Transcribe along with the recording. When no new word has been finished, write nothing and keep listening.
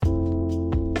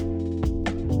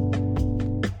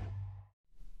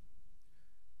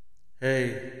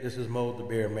Hey, this is Mo the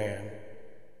Beer Man,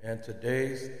 and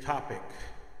today's topic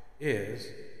is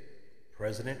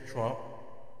President Trump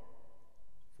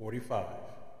 45.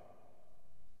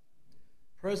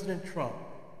 President Trump,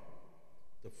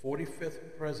 the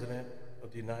 45th President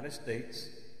of the United States,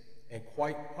 and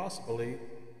quite possibly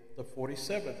the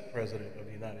 47th President of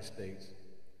the United States,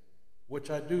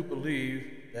 which I do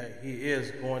believe that he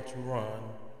is going to run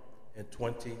in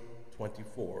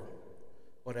 2024.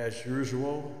 But as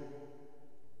usual,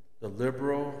 the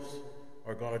liberals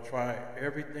are going to try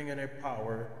everything in their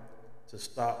power to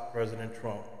stop President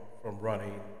Trump from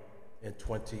running in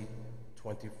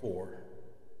 2024.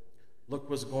 Look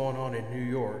what's going on in New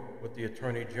York with the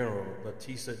Attorney General,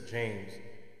 Letitia James,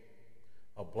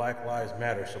 a Black Lives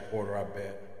Matter supporter, I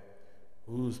bet,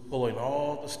 who's pulling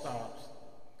all the stops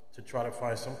to try to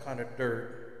find some kind of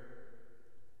dirt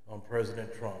on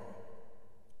President Trump.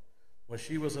 When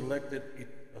she was elected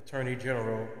Attorney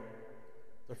General,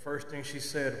 the first thing she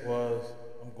said was,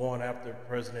 I'm going after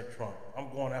President Trump. I'm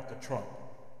going after Trump.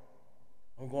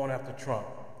 I'm going after Trump.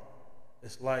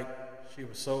 It's like she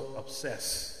was so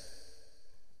obsessed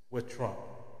with Trump.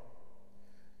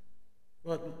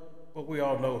 But we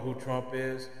all know who Trump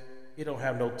is. He don't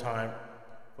have no time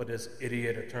for this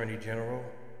idiot Attorney General.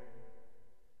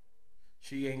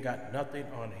 She ain't got nothing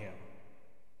on him.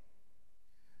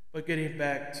 But getting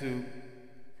back to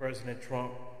President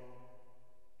Trump,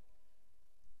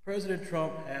 President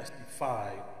Trump has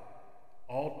defied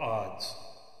all odds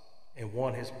and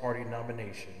won his party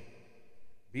nomination,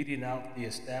 beating out the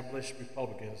established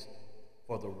Republicans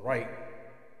for the right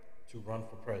to run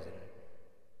for president.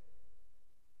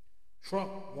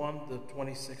 Trump won the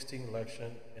 2016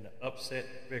 election in an upset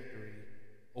victory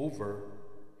over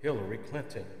Hillary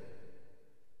Clinton,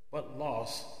 but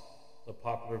lost the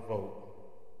popular vote,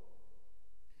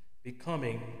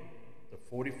 becoming the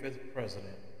 45th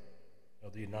president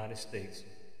of the United States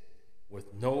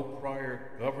with no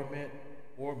prior government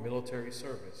or military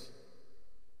service.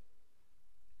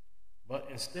 But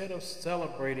instead of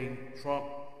celebrating Trump's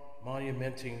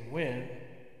monumenting win,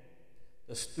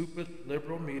 the stupid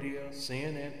liberal media,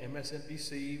 CNN,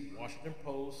 MSNBC, Washington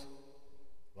Post,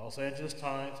 Los Angeles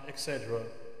Times, etc.,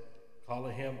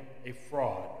 calling him a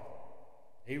fraud,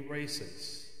 a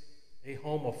racist, a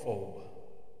homophobe,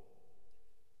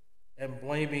 and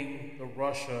blaming the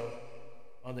Russia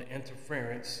on the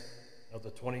interference of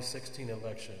the 2016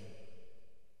 election.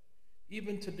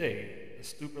 Even today, the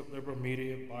stupid liberal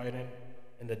media, Biden,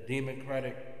 and the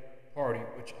Democratic Party,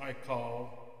 which I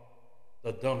call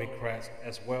the Dummycrats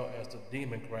as well as the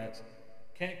Democrats,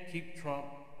 can't keep Trump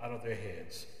out of their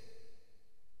heads.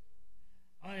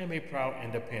 I am a proud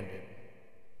independent.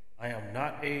 I am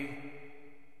not a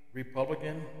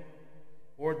Republican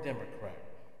or Democrat,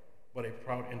 but a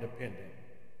proud independent.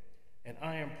 And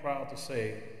I am proud to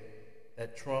say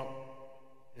that Trump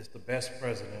is the best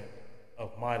president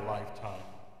of my lifetime.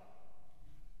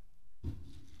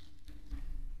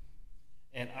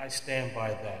 And I stand by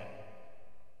that.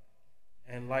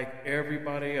 And like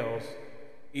everybody else,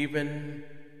 even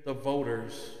the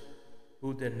voters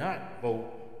who did not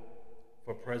vote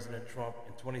for President Trump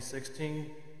in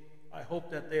 2016, I hope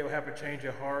that they will have a change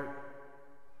of heart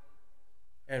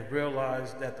and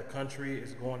realize that the country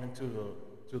is going into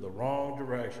the wrong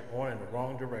direction, going in the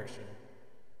wrong direction,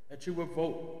 that you will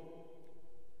vote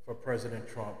for President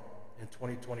Trump in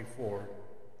 2024.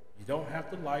 You don't have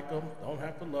to like him, don't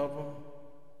have to love him,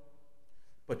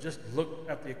 but just look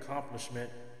at the accomplishment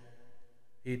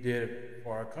he did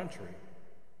for our country.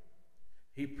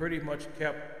 He pretty much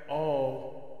kept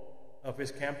all of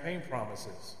his campaign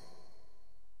promises.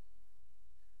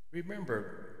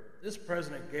 Remember, this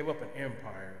president gave up an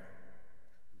empire,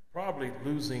 probably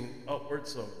losing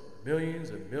upwards of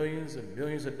millions and millions and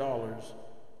millions of dollars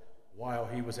while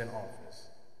he was in office.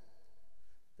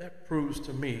 That proves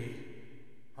to me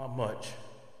how much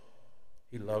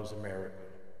he loves America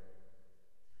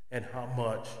and how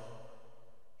much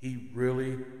he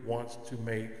really wants to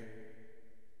make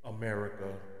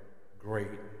America great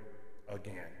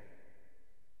again.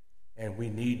 And we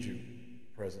need you,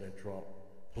 President Trump.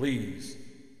 Please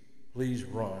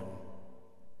run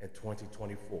in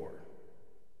 2024.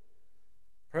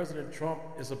 President Trump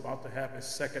is about to have his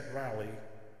second rally,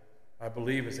 I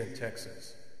believe is in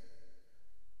Texas.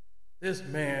 This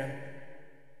man,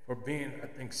 for being, I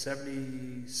think,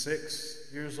 76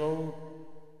 years old,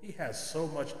 he has so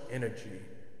much energy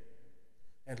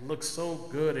and looks so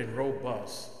good and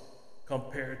robust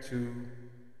compared to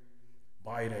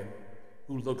Biden,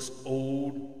 who looks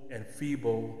old and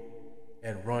feeble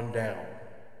and run down.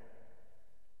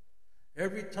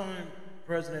 Every time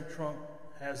President Trump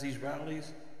has these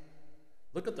rallies,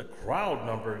 Look at the crowd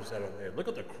numbers that are there. Look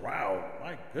at the crowd.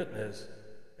 My goodness.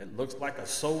 It looks like a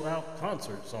sold out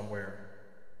concert somewhere.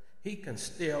 He can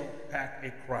still pack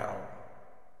a crowd.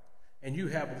 And you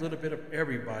have a little bit of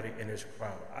everybody in this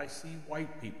crowd. I see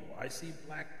white people. I see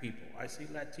black people. I see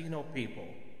Latino people.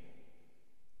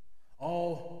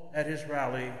 All at his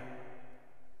rally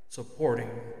supporting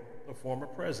the former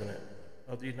president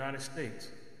of the United States.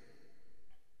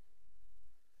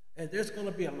 And there's going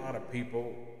to be a lot of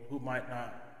people who might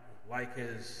not like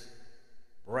his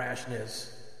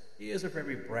brashness. He is a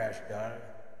very brash guy,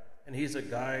 and he's a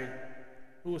guy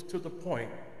who is to the point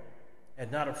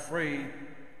and not afraid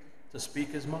to speak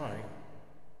his mind.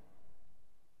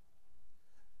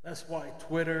 That's why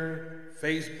Twitter,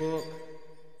 Facebook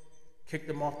kicked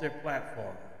him off their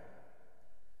platform,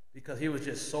 because he was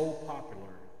just so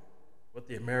popular with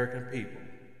the American people.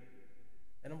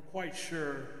 And I'm quite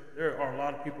sure there are a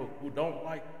lot of people who don't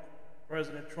like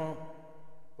President Trump,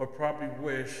 but probably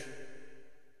wish,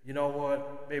 you know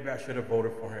what, maybe I should have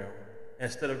voted for him,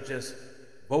 instead of just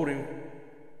voting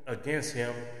against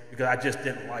him because I just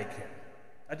didn't like him.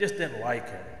 I just didn't like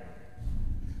him.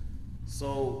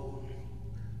 So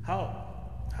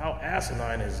how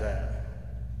asinine is that?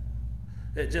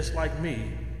 Just like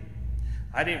me,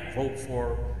 I didn't vote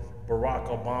for Barack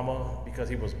Obama because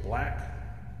he was black.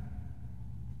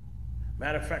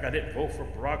 Matter of fact, I didn't vote for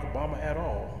Barack Obama at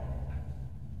all.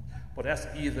 But that's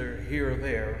either here or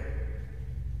there.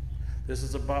 This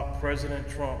is about President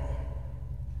Trump,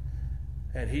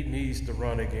 and he needs to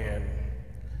run again.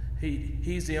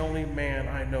 He's the only man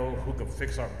I know who can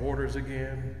fix our borders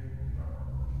again,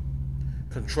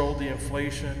 control the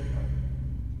inflation,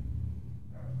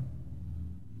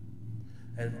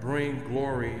 and bring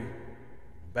glory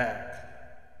back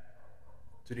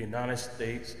to the United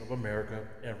States of America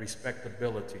and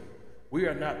respectability. We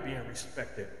are not being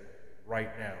respected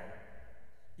right now,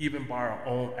 even by our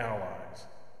own allies.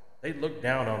 They look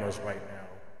down on us right now.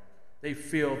 They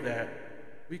feel that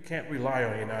we can't rely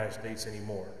on the United States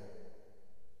anymore,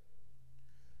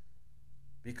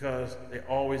 because they're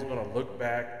always going to look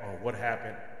back on what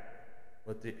happened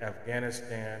with the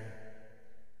Afghanistan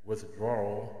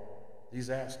withdrawal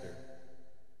disaster.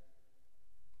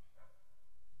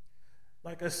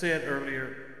 Like I said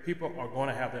earlier, people are going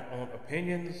to have their own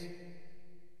opinions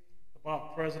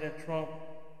about President Trump,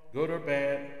 good or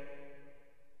bad,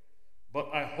 but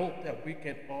I hope that we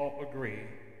can all agree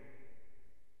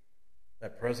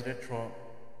that President Trump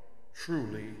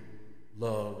truly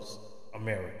loves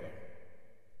America.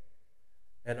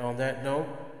 And on that note,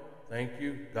 thank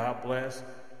you, God bless,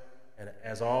 and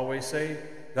as I always say,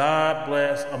 God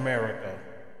bless America.